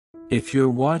If you're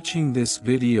watching this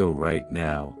video right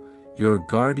now, your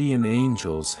guardian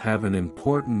angels have an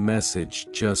important message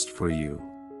just for you.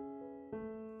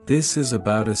 This is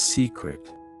about a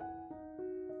secret.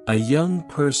 A young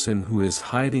person who is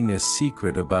hiding a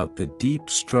secret about the deep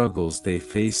struggles they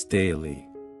face daily.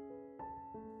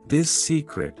 This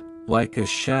secret, like a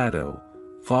shadow,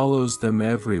 follows them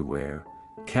everywhere,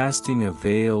 casting a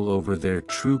veil over their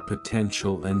true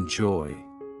potential and joy.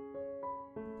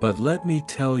 But let me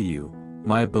tell you,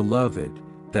 my beloved,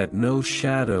 that no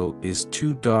shadow is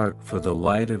too dark for the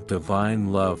light of divine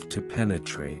love to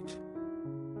penetrate.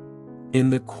 In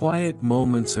the quiet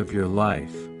moments of your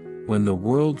life, when the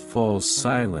world falls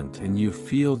silent and you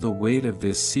feel the weight of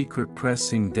this secret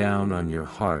pressing down on your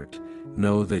heart,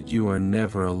 know that you are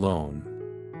never alone.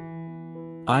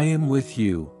 I am with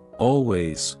you,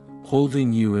 always,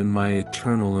 holding you in my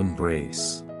eternal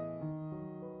embrace.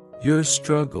 Your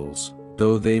struggles,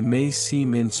 though they may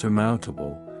seem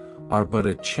insurmountable, are but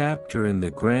a chapter in the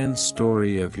grand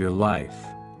story of your life,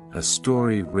 a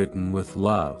story written with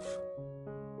love,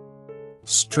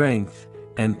 strength,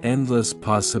 and endless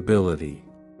possibility.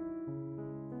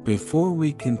 Before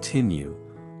we continue,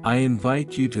 I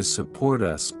invite you to support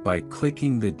us by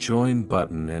clicking the join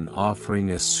button and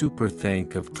offering a super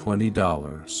thank of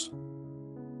 $20.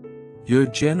 Your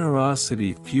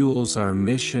generosity fuels our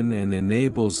mission and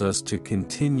enables us to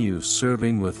continue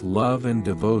serving with love and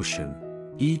devotion.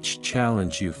 Each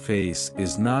challenge you face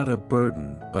is not a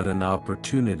burden but an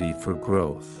opportunity for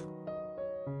growth.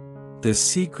 The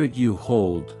secret you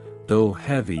hold, though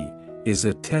heavy, is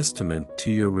a testament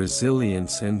to your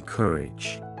resilience and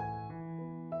courage.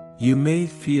 You may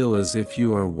feel as if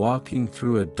you are walking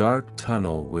through a dark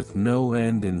tunnel with no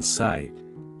end in sight,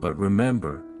 but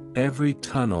remember, every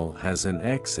tunnel has an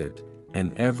exit,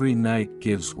 and every night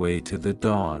gives way to the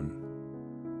dawn.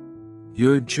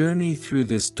 Your journey through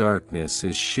this darkness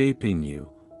is shaping you,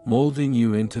 molding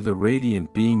you into the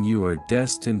radiant being you are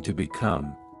destined to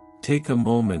become. Take a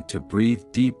moment to breathe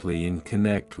deeply and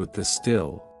connect with the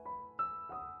still,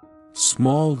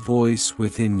 small voice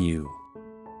within you.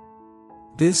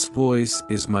 This voice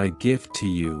is my gift to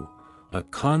you, a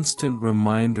constant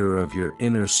reminder of your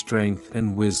inner strength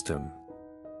and wisdom.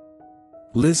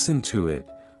 Listen to it,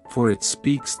 for it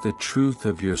speaks the truth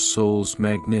of your soul's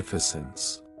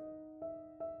magnificence.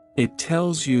 It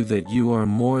tells you that you are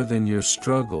more than your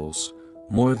struggles,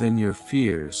 more than your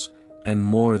fears, and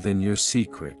more than your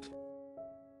secret.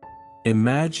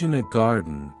 Imagine a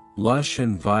garden, lush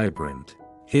and vibrant,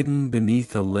 hidden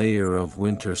beneath a layer of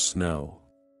winter snow.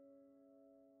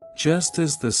 Just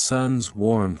as the sun's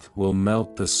warmth will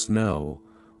melt the snow,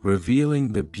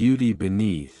 revealing the beauty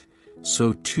beneath,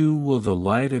 so too will the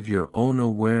light of your own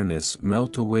awareness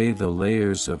melt away the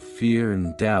layers of fear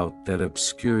and doubt that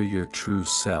obscure your true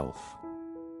self.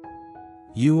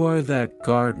 You are that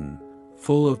garden,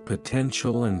 full of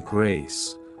potential and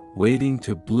grace, waiting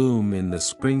to bloom in the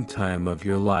springtime of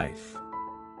your life.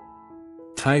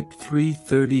 Type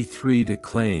 333 to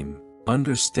claim.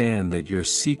 Understand that your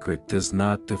secret does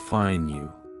not define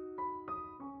you.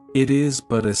 It is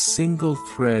but a single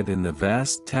thread in the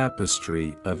vast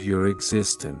tapestry of your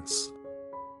existence.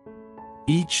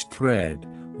 Each thread,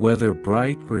 whether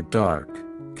bright or dark,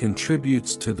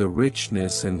 contributes to the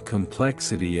richness and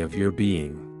complexity of your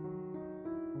being.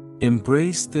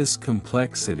 Embrace this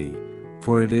complexity,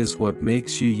 for it is what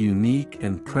makes you unique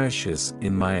and precious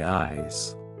in my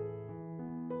eyes.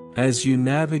 As you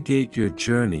navigate your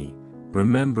journey,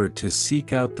 remember to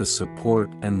seek out the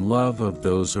support and love of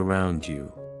those around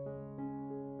you.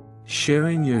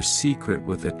 Sharing your secret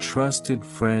with a trusted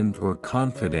friend or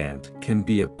confidant can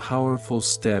be a powerful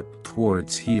step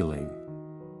towards healing.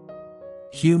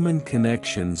 Human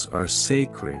connections are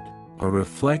sacred, a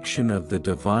reflection of the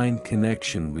divine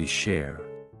connection we share.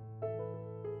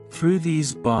 Through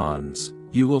these bonds,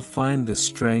 you will find the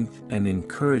strength and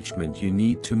encouragement you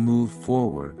need to move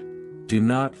forward. Do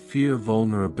not fear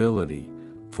vulnerability,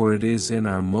 for it is in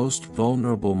our most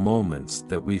vulnerable moments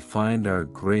that we find our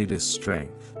greatest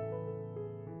strength.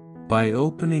 By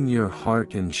opening your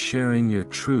heart and sharing your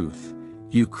truth,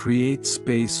 you create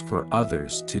space for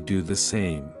others to do the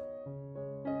same.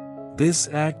 This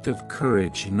act of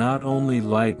courage not only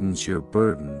lightens your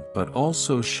burden but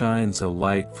also shines a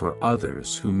light for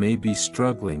others who may be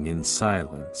struggling in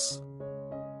silence.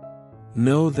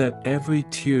 Know that every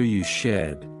tear you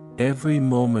shed, every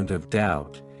moment of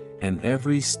doubt, and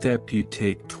every step you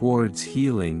take towards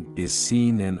healing is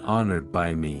seen and honored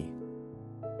by me.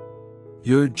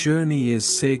 Your journey is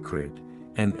sacred,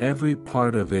 and every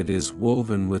part of it is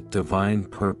woven with divine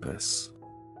purpose.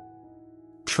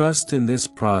 Trust in this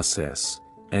process,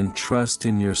 and trust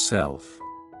in yourself.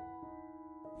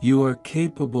 You are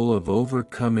capable of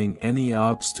overcoming any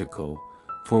obstacle,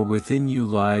 for within you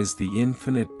lies the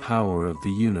infinite power of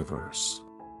the universe.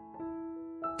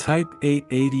 Type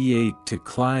 888 to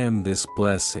claim this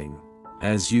blessing.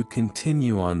 As you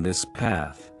continue on this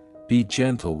path, be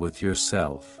gentle with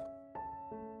yourself.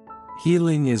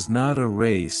 Healing is not a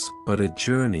race but a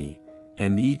journey,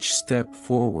 and each step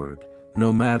forward,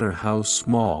 no matter how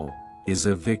small, is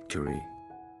a victory.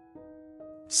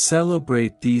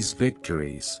 Celebrate these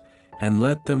victories, and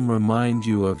let them remind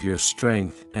you of your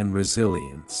strength and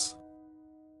resilience.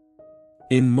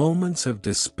 In moments of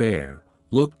despair,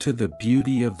 look to the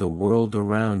beauty of the world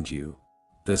around you,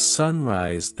 the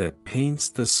sunrise that paints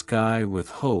the sky with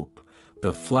hope,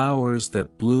 the flowers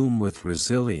that bloom with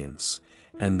resilience,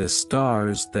 and the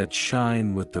stars that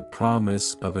shine with the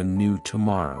promise of a new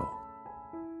tomorrow.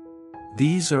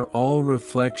 These are all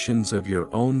reflections of your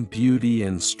own beauty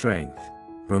and strength,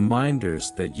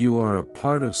 reminders that you are a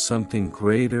part of something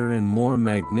greater and more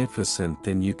magnificent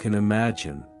than you can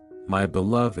imagine. My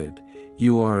beloved,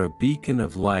 you are a beacon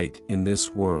of light in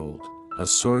this world, a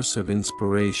source of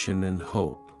inspiration and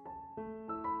hope.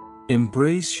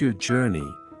 Embrace your journey,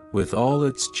 with all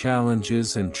its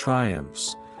challenges and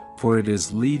triumphs, for it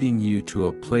is leading you to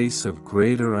a place of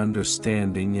greater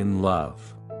understanding and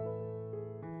love.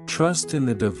 Trust in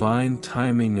the divine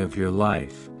timing of your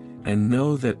life, and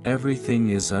know that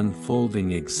everything is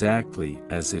unfolding exactly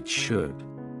as it should.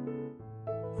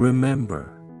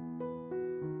 Remember,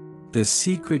 the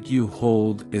secret you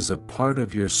hold is a part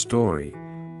of your story,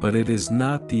 but it is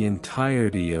not the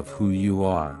entirety of who you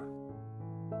are.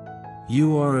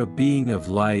 You are a being of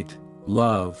light,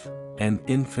 love, and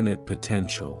infinite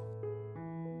potential.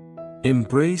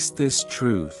 Embrace this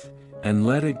truth, and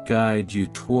let it guide you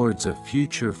towards a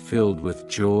future filled with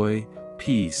joy,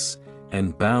 peace,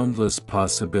 and boundless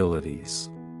possibilities.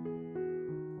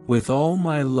 With all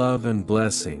my love and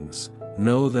blessings,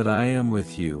 know that I am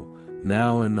with you,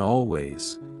 now and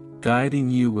always, guiding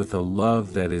you with a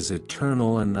love that is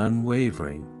eternal and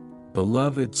unwavering.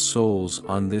 Beloved souls,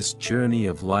 on this journey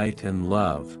of light and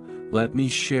love, let me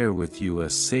share with you a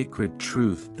sacred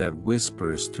truth that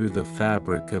whispers through the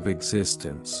fabric of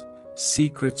existence.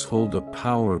 Secrets hold a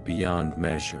power beyond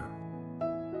measure.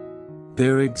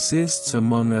 There exists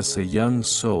among us a young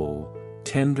soul,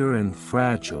 tender and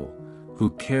fragile, who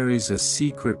carries a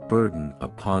secret burden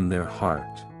upon their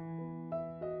heart.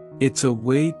 It's a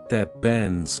weight that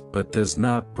bends but does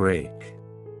not break.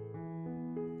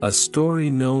 A story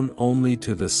known only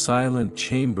to the silent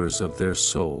chambers of their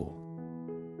soul.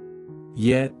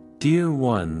 Yet, dear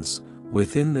ones,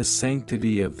 within the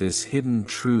sanctity of this hidden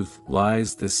truth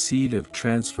lies the seed of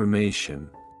transformation,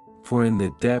 for in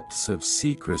the depths of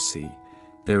secrecy,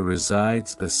 there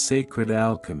resides a sacred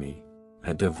alchemy,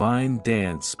 a divine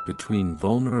dance between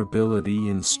vulnerability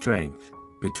and strength,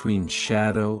 between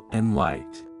shadow and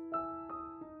light.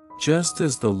 Just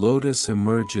as the lotus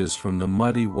emerges from the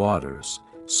muddy waters,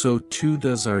 so too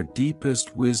does our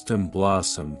deepest wisdom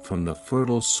blossom from the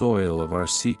fertile soil of our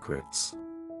secrets.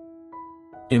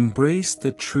 Embrace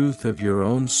the truth of your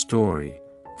own story,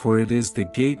 for it is the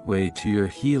gateway to your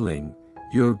healing,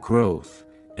 your growth,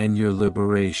 and your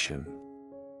liberation.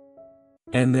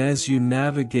 And as you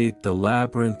navigate the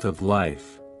labyrinth of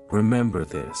life, remember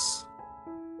this.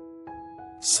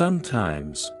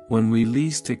 Sometimes, when we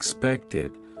least expect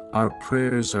it, our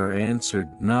prayers are answered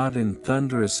not in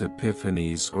thunderous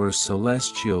epiphanies or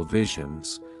celestial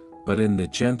visions, but in the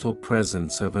gentle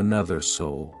presence of another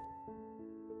soul.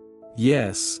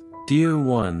 Yes, dear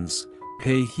ones,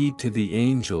 pay heed to the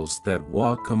angels that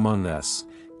walk among us,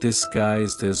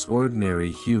 disguised as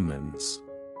ordinary humans.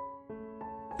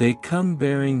 They come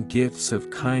bearing gifts of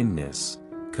kindness,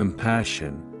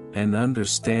 compassion, and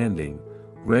understanding,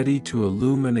 ready to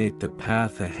illuminate the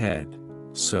path ahead.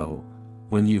 So,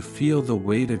 when you feel the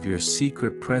weight of your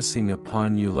secret pressing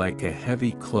upon you like a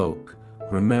heavy cloak,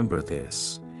 remember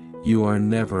this: you are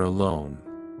never alone.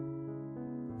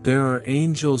 There are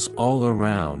angels all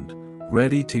around,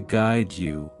 ready to guide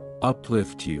you,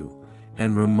 uplift you,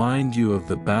 and remind you of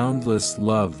the boundless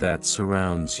love that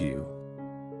surrounds you.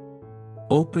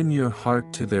 Open your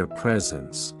heart to their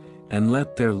presence, and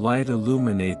let their light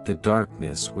illuminate the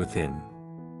darkness within.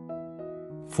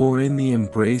 For in the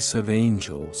embrace of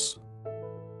angels,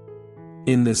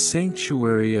 in the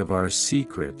sanctuary of our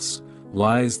secrets,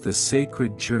 lies the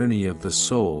sacred journey of the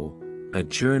soul, a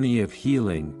journey of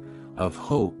healing, of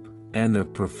hope, and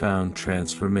of profound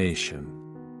transformation.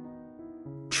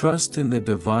 Trust in the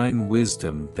divine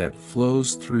wisdom that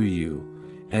flows through you,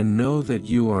 and know that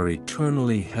you are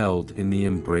eternally held in the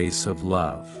embrace of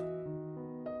love.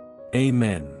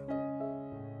 Amen.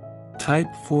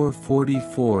 Type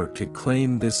 444 to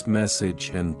claim this message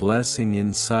and blessing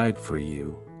inside for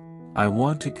you. I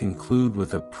want to conclude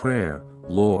with a prayer.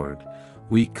 Lord,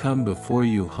 we come before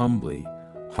you humbly,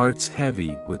 hearts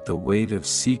heavy with the weight of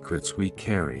secrets we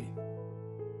carry.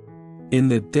 In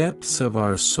the depths of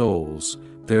our souls,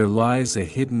 there lies a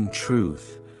hidden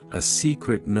truth, a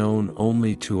secret known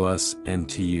only to us and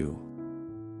to you.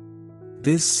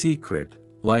 This secret,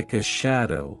 like a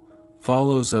shadow,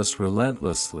 follows us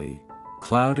relentlessly,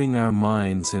 clouding our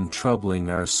minds and troubling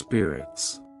our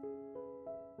spirits.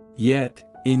 Yet,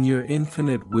 in your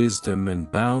infinite wisdom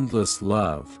and boundless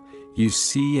love, you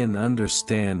see and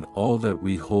understand all that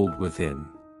we hold within.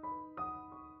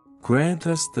 Grant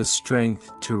us the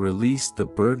strength to release the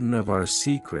burden of our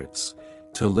secrets,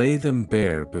 to lay them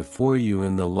bare before you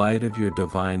in the light of your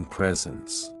divine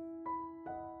presence.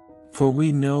 For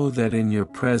we know that in your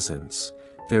presence,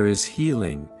 there is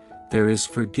healing, there is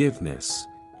forgiveness,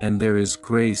 and there is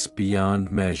grace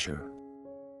beyond measure.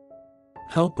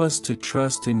 Help us to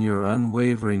trust in your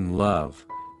unwavering love,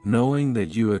 knowing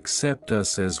that you accept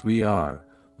us as we are,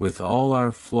 with all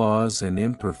our flaws and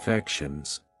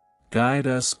imperfections. Guide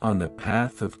us on the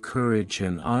path of courage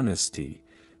and honesty,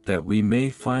 that we may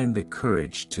find the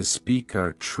courage to speak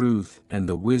our truth and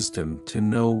the wisdom to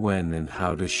know when and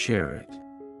how to share it.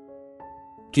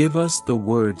 Give us the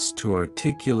words to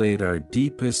articulate our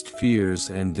deepest fears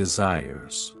and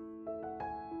desires.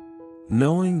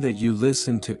 Knowing that you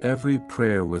listen to every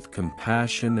prayer with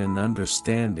compassion and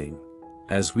understanding,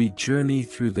 as we journey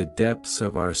through the depths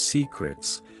of our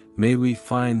secrets, may we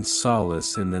find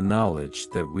solace in the knowledge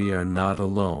that we are not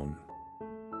alone.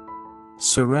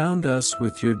 Surround us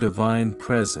with your divine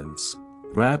presence,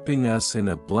 wrapping us in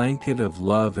a blanket of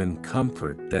love and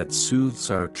comfort that soothes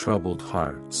our troubled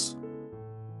hearts.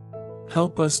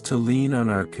 Help us to lean on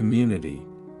our community,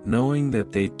 knowing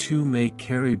that they too may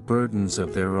carry burdens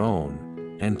of their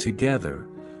own, and together,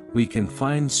 we can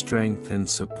find strength and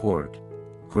support.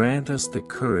 Grant us the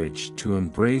courage to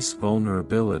embrace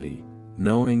vulnerability,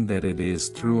 knowing that it is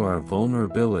through our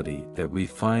vulnerability that we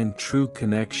find true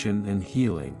connection and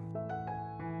healing.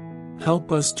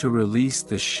 Help us to release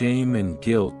the shame and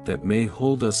guilt that may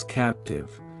hold us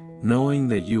captive, knowing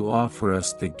that you offer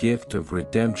us the gift of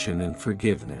redemption and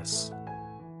forgiveness.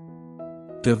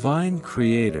 Divine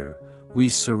Creator, we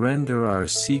surrender our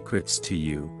secrets to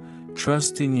you,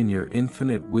 trusting in your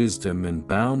infinite wisdom and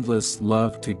boundless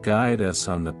love to guide us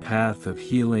on the path of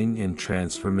healing and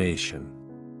transformation.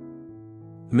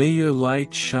 May your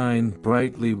light shine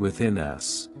brightly within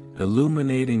us,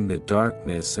 illuminating the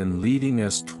darkness and leading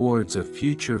us towards a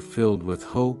future filled with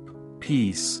hope,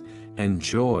 peace, and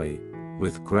joy.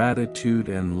 With gratitude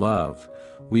and love,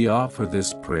 we offer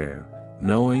this prayer,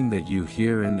 knowing that you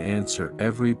hear and answer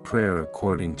every prayer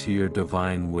according to your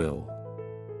divine will.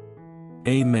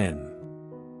 Amen.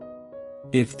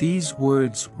 If these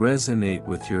words resonate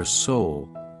with your soul,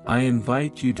 I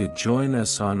invite you to join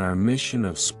us on our mission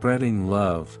of spreading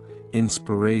love,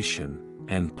 inspiration,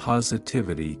 and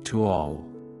positivity to all.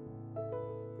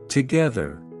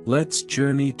 Together, let's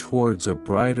journey towards a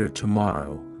brighter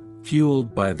tomorrow,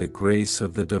 fueled by the grace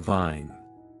of the divine.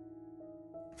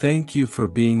 Thank you for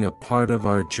being a part of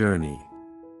our journey.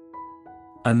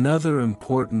 Another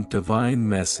important divine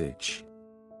message,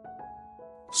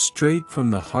 straight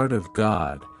from the heart of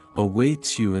God,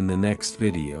 awaits you in the next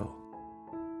video.